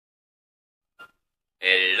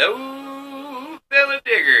Hello, fellow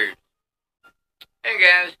diggers. Hey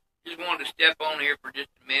guys, just wanted to step on here for just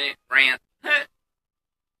a minute, rant.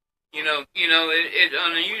 It's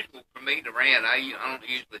unusual for me to rant. I don't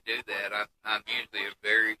usually do that. I'm usually a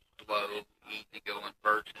very slow, easygoing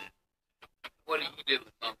person. What are you doing,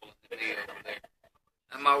 mumbling the deal over there?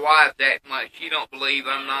 And my wife's acting like she don't believe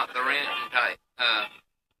I'm not the ranting type.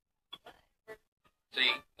 See,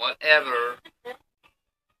 whatever.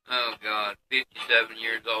 Oh God, 57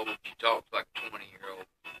 years old. She talks like a 20-year-old.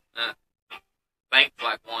 Thinks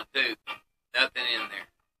like one too. Nothing in there.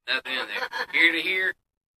 Nothing in there. Ear to hear,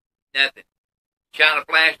 nothing. Shine a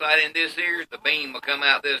flashlight in this ear, the beam will come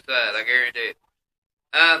out this side. I guarantee it.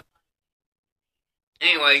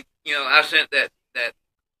 Anyway, I sent that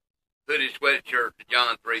hooded sweatshirt to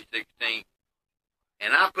John 3:16,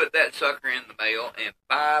 and I put that sucker in the mail, and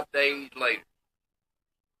 5 days later,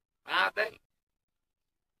 5 days,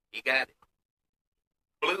 he got it.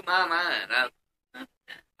 Blew my mind.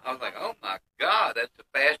 I was like, oh my God, that's the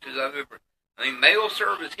fastest I've ever. I mean, mail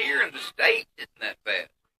service here in the States isn't that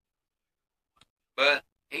fast. But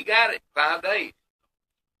he got it 5 days.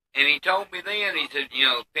 And he told me then, he said,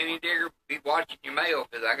 Penny Digger, be watching your mail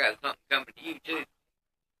because I got something coming to you too.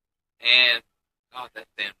 And, God,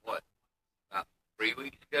 that's been what? About 3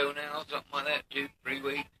 weeks ago now, something like that, 2, 3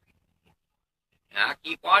 weeks. And I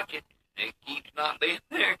keep watching. It keeps not being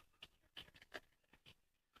there.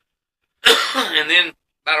 And then,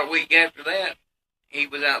 about a week after that, he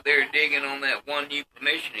was out there digging on that one new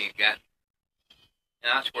permission he got.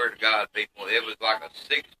 And I swear to God, people, it was like a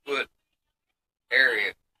 6-foot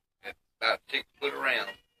area, about 6 foot around,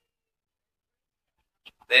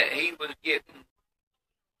 that he was getting,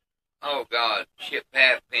 oh God, chip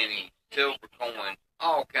halfpennies, silver coins,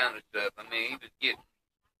 all kind of stuff. I mean, he was getting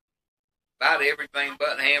about everything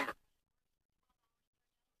but hammer.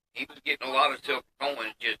 He was getting a lot of silver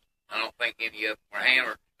coins, just I don't think any of them were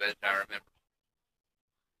hammered, as best I remember.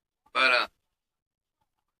 But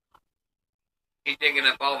he's digging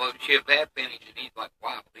up all those chip halfpennies, and he's like,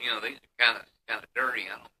 "Wow, these are kind of dirty.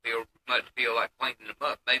 I don't feel like cleaning them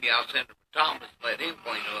up. Maybe I'll send them to Thomas and let him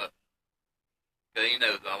clean them up, because he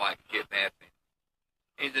knows I like chip halfpennies."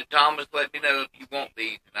 He said, "Thomas, let me know if you want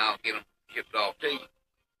these, and I'll get them shipped off to you."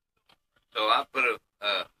 So I put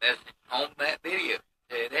a message on that video.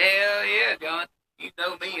 Said, "Hell yeah, John. You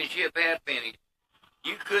know me and ship halfpennies.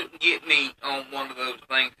 You couldn't get me on one of those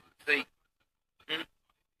things at sea.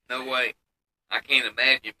 No way. I can't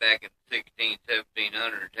imagine back in the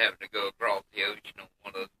 1700s having to go across the ocean on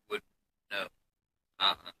one of those wooden. No.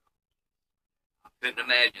 Couldn't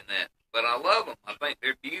imagine that. But I love them. I think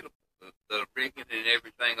they're beautiful. The rigging and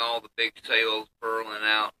everything, all the big sails furling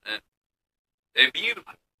out. And they're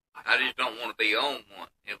beautiful. I just don't want to be on one,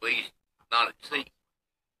 at least not at sea.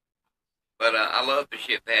 But I love the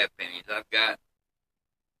ship halfpennies. I've got,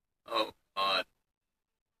 oh God,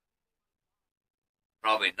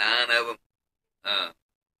 probably 9 of them.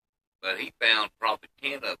 But he found probably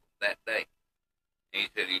 10 of them that day. He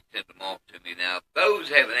said he'd send them off to me. Now, those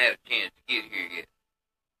haven't had a chance to get here yet.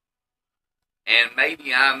 And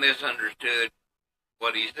maybe I misunderstood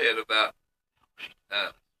what he said about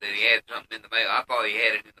that he had something in the mail. I thought he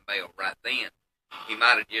had it in the mail right then. He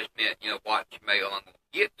might have just meant, watch your mail. I'm going to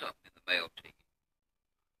get something in the mail to you,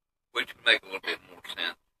 which would make a little bit more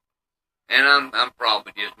sense. And I'm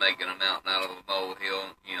probably just making a mountain out of a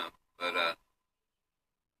molehill, but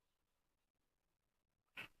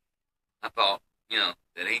I thought,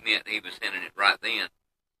 that he meant he was sending it right then.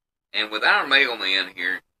 And with our mailman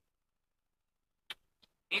here,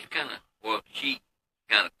 he's she's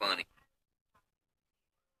kind of funny.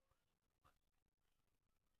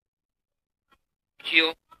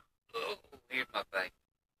 Here's my thing.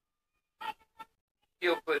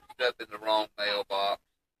 She'll put stuff in the wrong mailbox,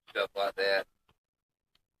 stuff like that.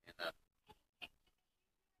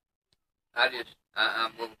 And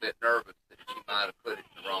I'm a little bit nervous that she might have put it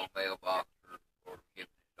in the wrong mailbox or given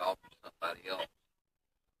it off to somebody else.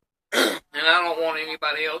 And I don't want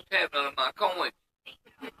anybody else to have none of my coins.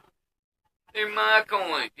 They're my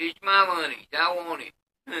coins. It's my money. I want it.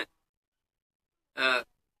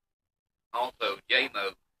 Also,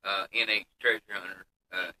 J-Mo, NH Treasure Hunter,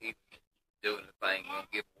 he's doing the thing. He'll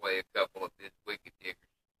give away a couple of his wicked diggers.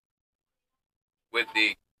 With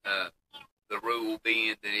the rule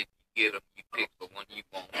being that if you get them, you pick the one you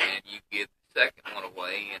want, and you give the second one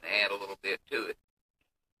away and add a little bit to it.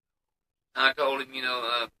 I told him,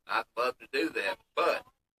 I'd love to do that, but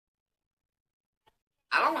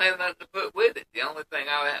I don't have nothing to put with it. The only thing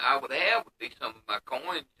I would have would be some of my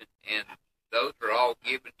coins, and those are all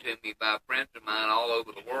given to me by friends of mine all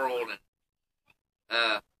over the world,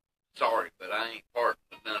 and sorry, but I ain't parting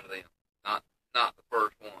with none of them. Not the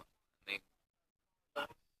first one. I mean,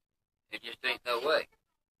 it just ain't no way.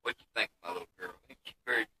 What you think of my little girl? She's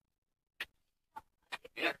very,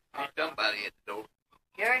 yeah, there's somebody at the door.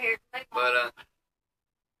 You're here. But,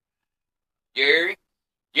 Jerry,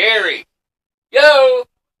 yo,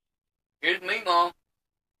 here's me, Mom.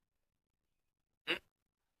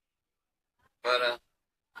 But,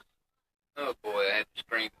 oh boy, I had to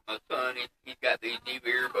scream at my son. He's got these new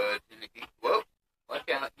earbuds, and whoa, watch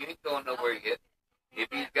out, you ain't going nowhere yet. If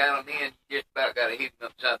he's got them in, you just about got to hit him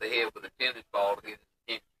upside the head with a tennis ball to get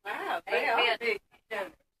his attention. Wow, they are big.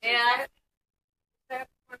 Yeah. That's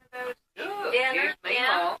one of those. Look, Yeah, here's me,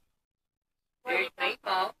 yeah. Mom. Here's me,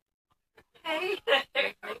 Mom. Hey.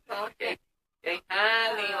 Here's me, Mom. Say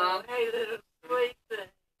hi, me, Mom. Hey, little sweet thing.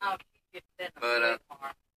 Oh, you get But,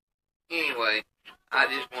 anyway, I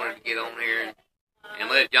just wanted to get on here and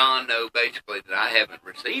let John know basically that I haven't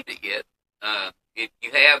received it yet. If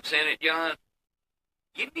you have sent it, John,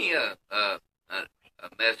 give me a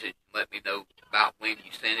message and let me know about when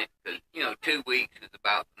you sent it, because 2 weeks is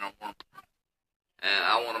about the norm.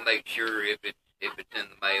 I want to make sure if it's in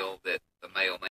the mail that the mailman